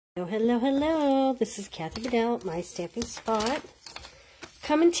Hello, hello, hello. This is Kathy Bedell at My Stamping Spot.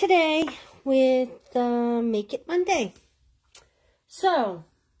 Coming today with Make It Monday. So,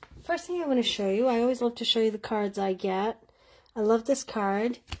 first thing I want to show you, I always love to show you the cards I get. I love this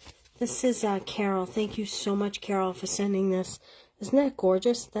card. This is Carol. Thank you so much, Carol, for sending this. Isn't that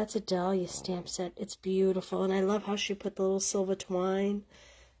gorgeous? That's a Dahlia stamp set. It's beautiful. And I love how she put the little silver twine.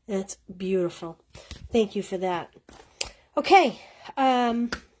 It's beautiful. Thank you for that. Okay.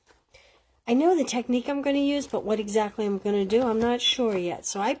 I know the technique I'm going to use, but what exactly I'm going to do, I'm not sure yet.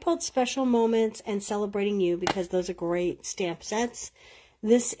 So I pulled Special Moments and Celebrating You because those are great stamp sets.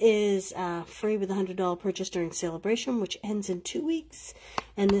 This is free with a $100 purchase during Celebration, which ends in 2 weeks.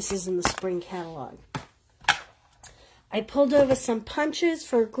 And this is in the spring catalog. I pulled over some punches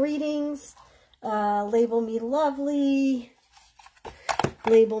for greetings. Label Me Lovely.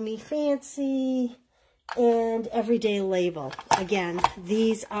 Label Me Fancy. And Everyday Label. Again,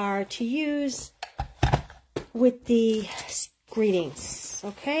 these are to use with the greetings,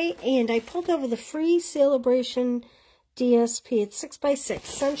 okay? And I pulled over the free Celebration DSP. It's 6x6,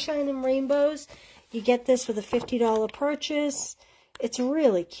 Sunshine and Rainbows. You get this with a $50 purchase. It's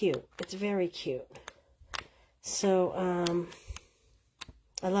really cute. It's very cute. So,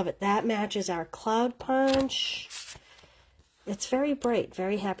 I love it. That matches our Cloud Punch. It's very bright,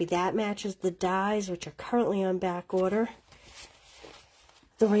 very happy. That matches the dies, which are currently on back order.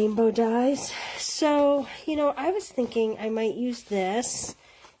 The rainbow dies. So, you know, I was thinking I might use this.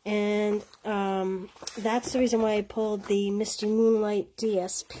 And that's the reason why I pulled the Misty Moonlight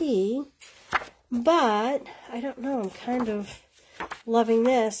DSP. But, I don't know, I'm kind of loving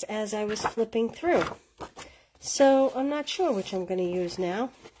this as I was flipping through. So, I'm not sure which I'm going to use now.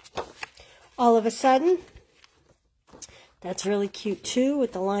 All of a sudden, that's really cute too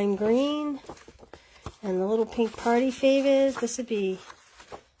with the lime green and the little pink party favors. This would be,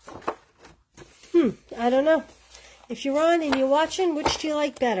 I don't know. If you're on and you're watching, which do you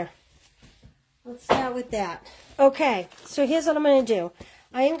like better? Let's start with that. Okay, so here's what I'm going to do.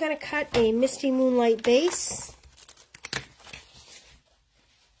 I am going to cut a Misty Moonlight base.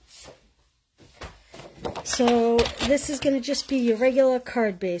 So this is going to just be your regular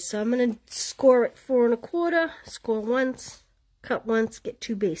card base. So I'm going to score it 4 1/4, score once, cut once, get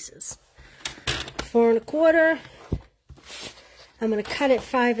 2 bases. 4 1/4. I'm going to cut it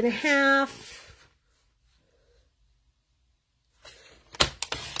 5 1/2.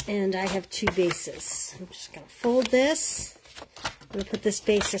 And I have 2 bases. I'm just going to fold this. I'm going to put this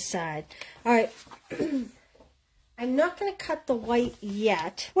base aside. All right. I'm not going to cut the white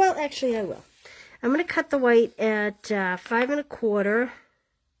yet. Well, actually I will. I'm going to cut the white at 5 1/4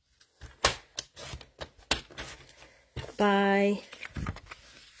 by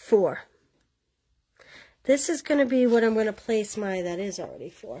 4. This is going to be what I'm going to place my, that is already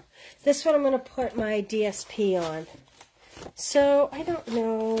 4. This is what I'm going to put my DSP on. So, I don't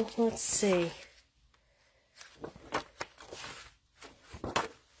know, let's see.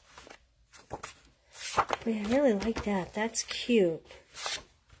 Wait, I really like that. That's cute.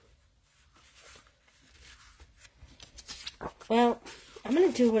 Well, I'm going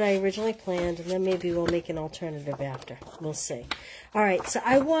to do what I originally planned, and then maybe we'll make an alternative after. We'll see. All right, so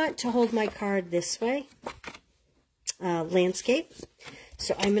I want to hold my card this way, landscape.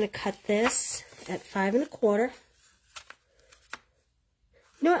 So I'm going to cut this at 5 1/4.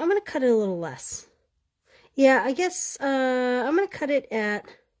 You know what? I'm going to cut it a little less. Yeah, I guess I'm going to cut it at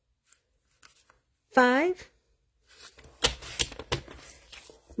 5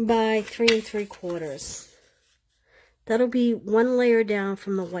 by 3 3/4. That'll be 1 layer down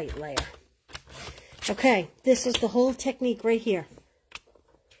from the white layer. Okay, this is the whole technique right here.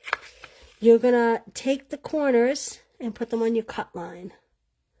 You're going to take the corners and put them on your cut line.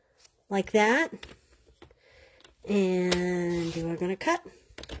 Like that. And you are going to cut.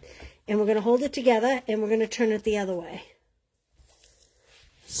 And we're going to hold it together and we're going to turn it the other way.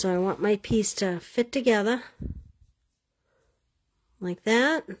 So I want my piece to fit together. Like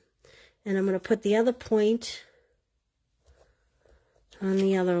that. And I'm going to put the other point on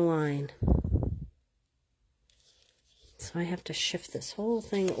the other line. So I have to shift this whole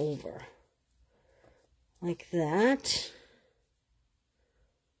thing over. Like that.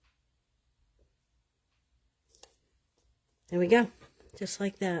 There we go. Just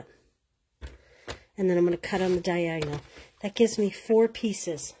like that. And then I'm going to cut on the diagonal. That gives me 4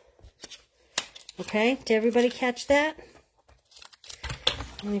 pieces. Okay? Did everybody catch that?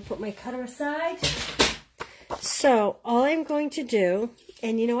 Let me put my cutter aside. So, all I'm going to do,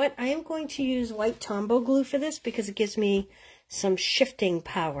 and you know what? I am going to use white Tombow glue for this because it gives me some shifting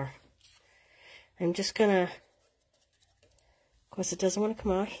power. I'm just going to course, it doesn't want to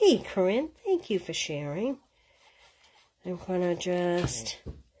come out. Hey, Corinne, thank you for sharing. I'm going to just...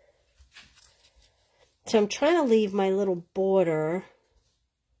 So I'm trying to leave my little border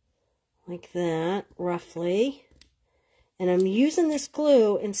like that, roughly. And I'm using this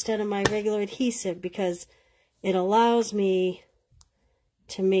glue instead of my regular adhesive because it allows me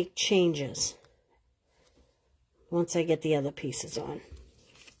to make changes once I get the other pieces on.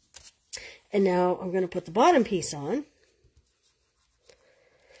 And now I'm going to put the bottom piece on.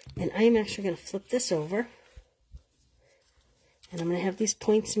 And I am actually going to flip this over. And I'm going to have these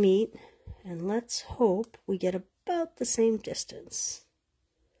points meet. And let's hope we get about the same distance.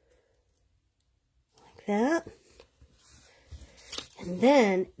 Like that. And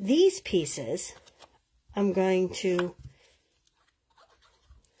then these pieces, I'm going to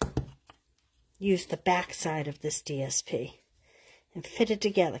use the back side of this DSP and fit it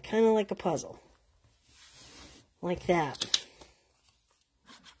together, kind of like a puzzle. Like that.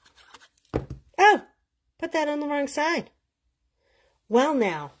 Oh, put that on the wrong side. Well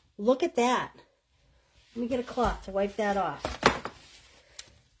now, look at that. Let me get a cloth to wipe that off.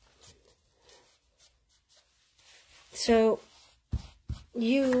 So,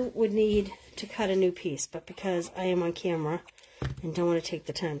 you would need to cut a new piece, but because I am on camera and don't want to take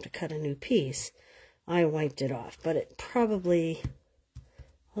the time to cut a new piece, I wiped it off. But it probably,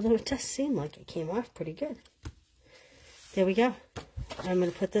 although it does seem like it came off pretty good. There we go. I'm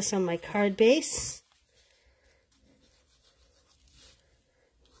going to put this on my card base.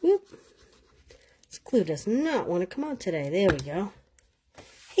 Whoop. This glue does not want to come out today. There we go.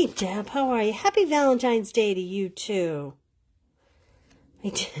 Hey, Deb, how are you? Happy Valentine's Day to you, too. I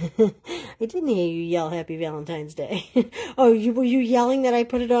didn't hear you yell Happy Valentine's Day. Oh, were you yelling that I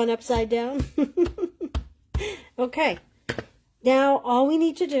put it on upside down? Okay. Now, all we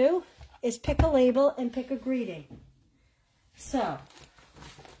need to do is pick a label and pick a greeting. So,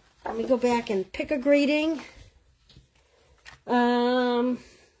 let me go back and pick a greeting.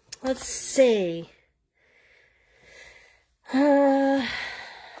 Let's see.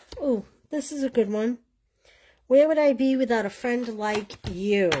 Oh, this is a good one. Where would I be without a friend like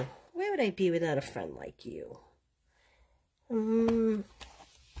you? Where would I be without a friend like you? Let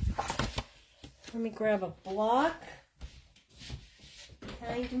me grab a block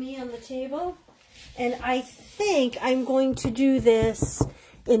behind me on the table. And I think I'm going to do this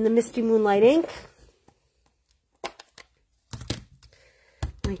in the Misty Moonlight ink.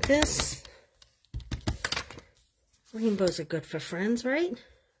 Like this. Rainbows are good for friends, right?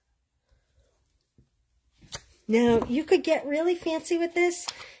 Now, you could get really fancy with this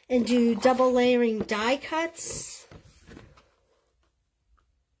and do double layering die cuts.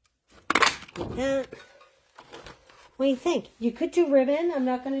 Like that. What do you think? You could do ribbon. I'm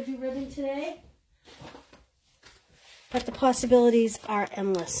not going to do ribbon today. But the possibilities are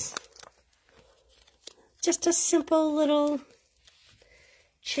endless. Just a simple little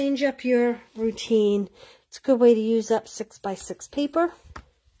change up your routine. It's a good way to use up 6x6 paper.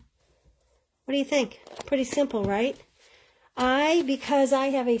 What do you think? Pretty simple, right? Because I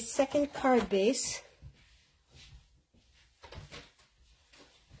have a second card base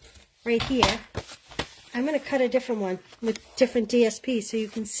right here, I'm going to cut a different one with different DSP so you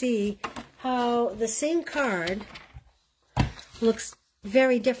can see how the same card looks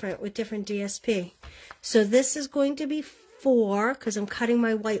very different with different DSP. So this is going to be 4, because I'm cutting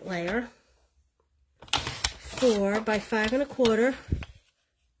my white layer, 4 by 5 1/4.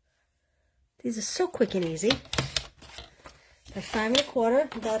 These are so quick and easy. By 5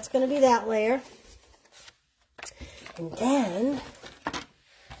 1/4, that's going to be that layer. And then,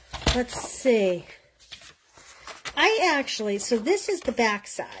 let's see. So this is the back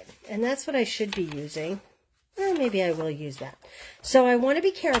side, and that's what I should be using. Well, maybe I will use that. So I want to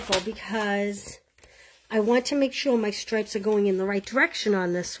be careful because I want to make sure my stripes are going in the right direction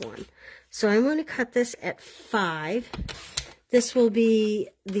on this one. So I'm going to cut this at 5. This will be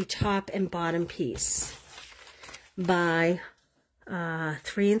the top and bottom piece by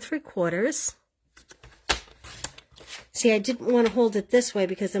 3 3/4. See, I didn't want to hold it this way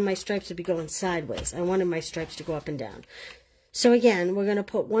because then my stripes would be going sideways. I wanted my stripes to go up and down. So again, we're going to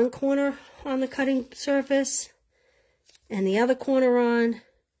put one corner on the cutting surface and the other corner on.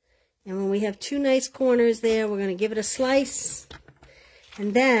 And when we have 2 nice corners there, we're going to give it a slice.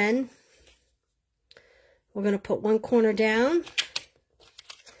 And then we're going to put one corner down.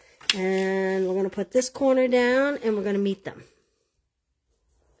 And we're going to put this corner down and we're going to meet them.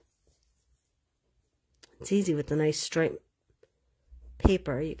 It's easy with the nice stripe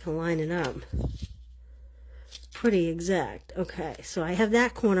paper. You can line it up. Pretty exact. Okay, so I have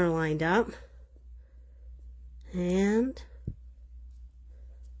that corner lined up. And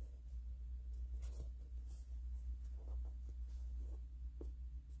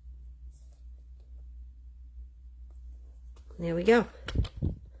There we go.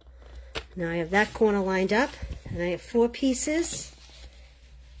 Now I have that corner lined up, and I have 4 pieces.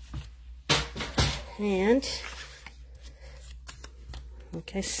 And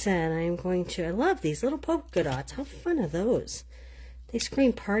like I said, I am going to, I love these little polka dots. How fun are those? They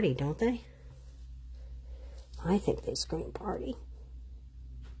scream party, don't they? I think they scream party.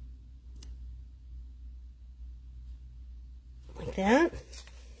 Like that.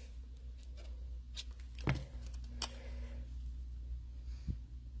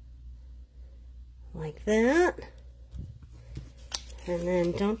 Like that. And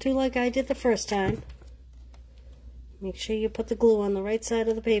then don't do like I did the first time. Make sure you put the glue on the right side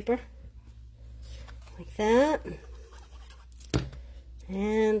of the paper. Like that.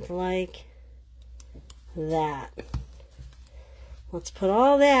 And like that. Let's put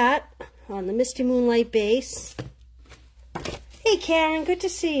all that on the Misty Moonlight base. Hey Karen, good to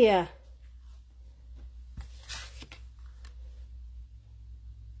see you.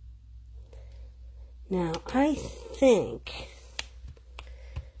 Now I think,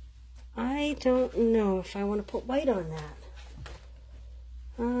 I don't know if I want to put white on that.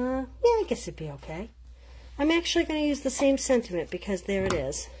 Yeah, I guess it'd be okay. I'm actually going to use the same sentiment because there it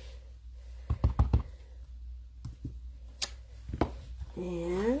is.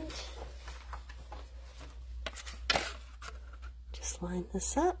 And just line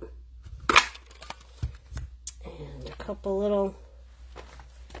this up. And a couple little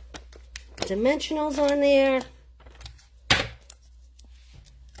dimensionals on there.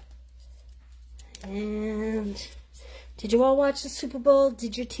 And did you all watch the Super Bowl?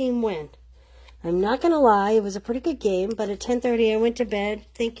 Did your team win? I'm not going to lie, it was a pretty good game, but at 10:30 I went to bed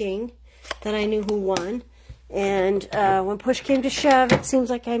thinking that I knew who won. And when push came to shove, it seems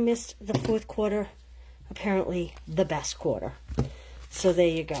like I missed the 4th quarter, apparently the best quarter. So there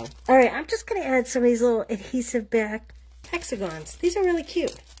you go. All right, I'm just going to add some of these little adhesive back hexagons. These are really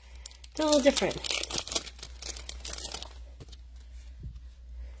cute. They're a little different.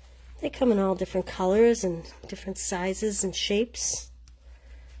 They come in all different colors and different sizes and shapes.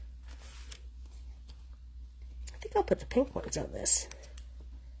 I think I'll put the pink ones on this.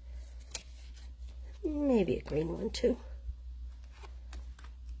 Maybe a green one too.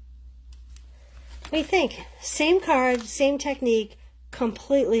 What do you think? Same card, same technique,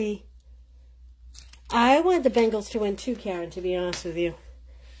 completely. I wanted the Bengals to win too, Karen, to be honest with you.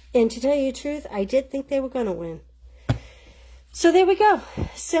 And to tell you the truth, I did think they were going to win. So there we go.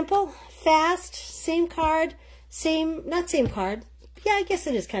 Simple, fast, same card, same, not same card. Yeah, I guess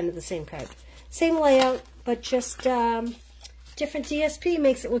it is kind of the same card. Same layout, but just different DSP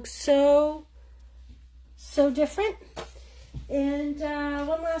makes it look so different. And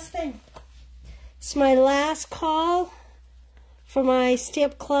one last thing. It's my last call for my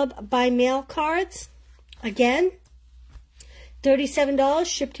Stamp Club by mail cards. Again, $37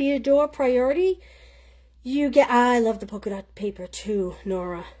 shipped to your door, priority. You get, I love the polka dot paper too,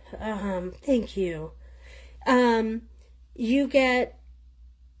 Nora. Thank you. You get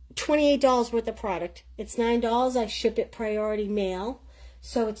 $28 worth of product. It's $9. I ship it priority mail.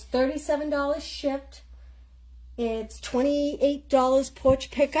 So it's $37 shipped. It's $28 porch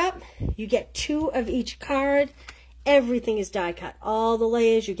pickup. You get 2 of each card. Everything is die cut. All the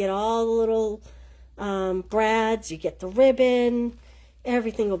layers. You get all the little brads. You get the ribbon.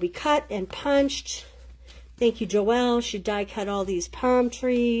 Everything will be cut and punched. Thank you, Joelle. She die cut all these palm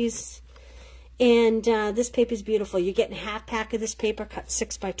trees. And this paper is beautiful. You're getting a half pack of this paper cut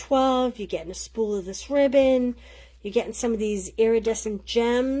 6 by 12. You're getting a spool of this ribbon. You're getting some of these iridescent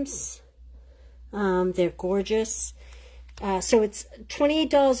gems. They're gorgeous. So it's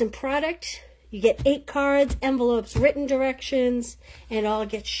 $28 in product. You get 8 cards, envelopes, written directions, and it all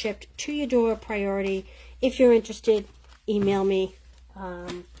gets shipped to your door priority. If you're interested, email me,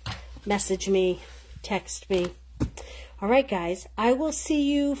 message me, text me. All right, guys. I will see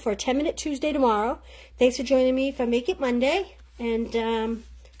you for 10-Minute Tuesday tomorrow. Thanks for joining me for Make It Monday. And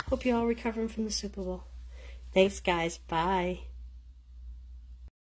hope you're all recovering from the Super Bowl. Thanks, guys. Bye.